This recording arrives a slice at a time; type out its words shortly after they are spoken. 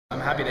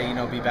happy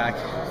to be back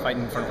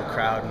fighting in front of a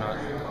crowd, not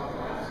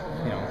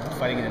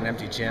fighting in an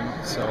empty gym.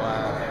 So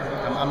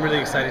I'm really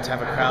excited to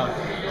have a crowd,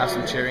 have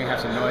some cheering, have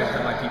some noise,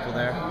 have my people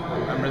there.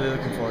 I'm really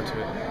looking forward to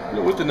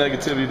it. With the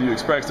negativity that you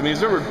expressed, I mean, is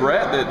there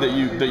regret that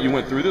you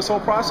went through this whole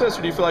process,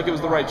 or do you feel like it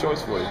was the right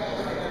choice for you?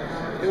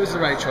 It was the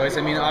right choice.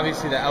 I mean,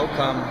 obviously the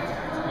outcome,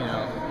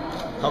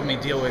 helped me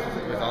deal with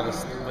all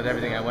this, with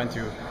everything I went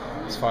through,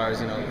 as far as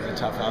the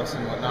tough house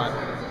and whatnot.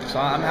 So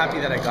I'm happy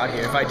that I got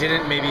here. If I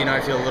didn't, maybe I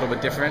feel a little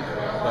bit different.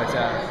 But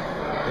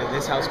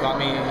this house got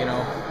me,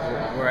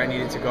 where I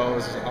needed to go. It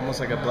was almost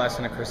like a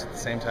blessing and a curse at the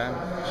same time.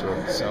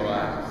 Sure. So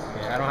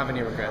I don't have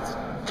any regrets.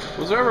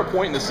 Was there ever a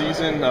point in the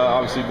season,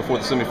 obviously before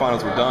the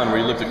semifinals were done, where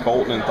you looked at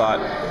Colton and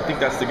thought, I think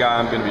that's the guy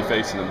I'm going to be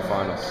facing in the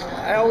finals?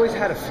 I always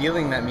had a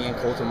feeling that me and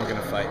Colton were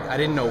going to fight. I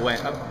didn't know when.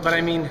 But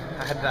I mean,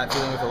 I had that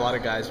feeling with a lot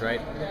of guys,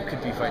 right?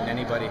 Could be fighting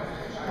anybody.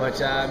 But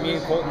me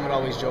and Colton would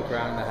always joke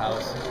around in the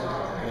house.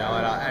 And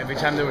every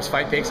time there was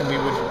fight picks and we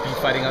would be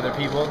fighting other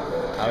people,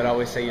 I would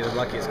always say, you're the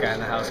luckiest guy in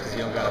the house because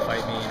you don't got to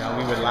fight me.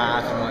 We would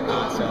laugh and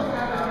whatnot.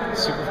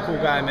 So, super cool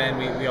guy, man.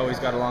 We always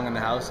got along in the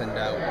house, and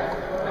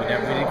we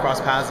didn't cross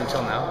paths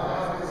until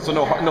now. So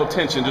no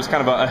tension, just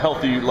kind of a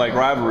healthy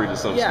rivalry, to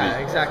so to speak. Yeah,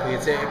 exactly.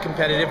 It's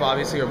competitive.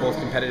 Obviously, we're both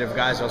competitive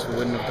guys, or else we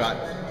wouldn't have got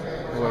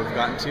where we've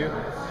gotten to.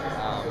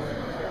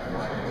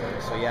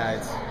 So yeah,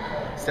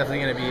 it's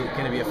definitely going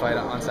to be a fight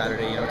on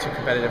Saturday. Two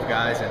competitive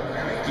guys,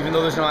 and even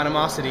though there's no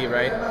animosity,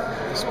 right?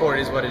 The sport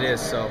is what it is.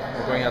 So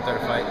we're going out there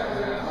to fight.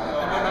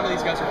 I know none of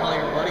these guys are probably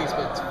your buddies,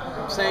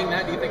 but saying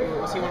that, do you think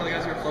was he one of the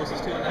guys you were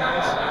closest to in the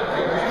house?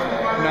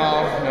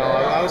 No.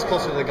 I was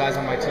closer to the guys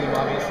on my team,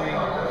 obviously,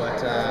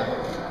 but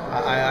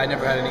I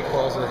never had any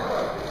quarrels with.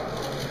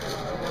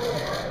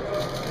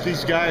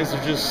 These guys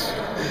are just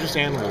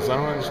animals. I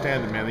don't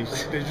understand them, man.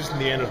 They're just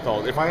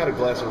Neanderthals. If I had a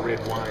glass of red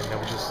wine, that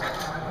would just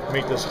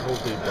make this whole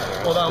thing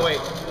better. Hold on,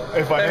 wait.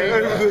 If I I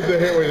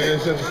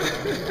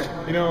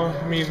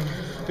mean,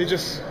 I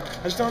just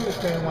don't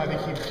understand why they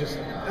keep just,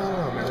 I don't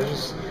know, man, they're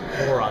just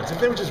morons. If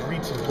they would just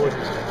read some books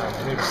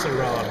and maybe sit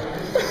around.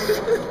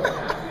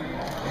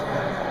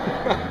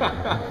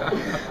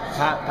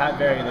 Pat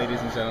Berry, ladies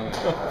and gentlemen.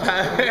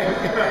 Pat Berry.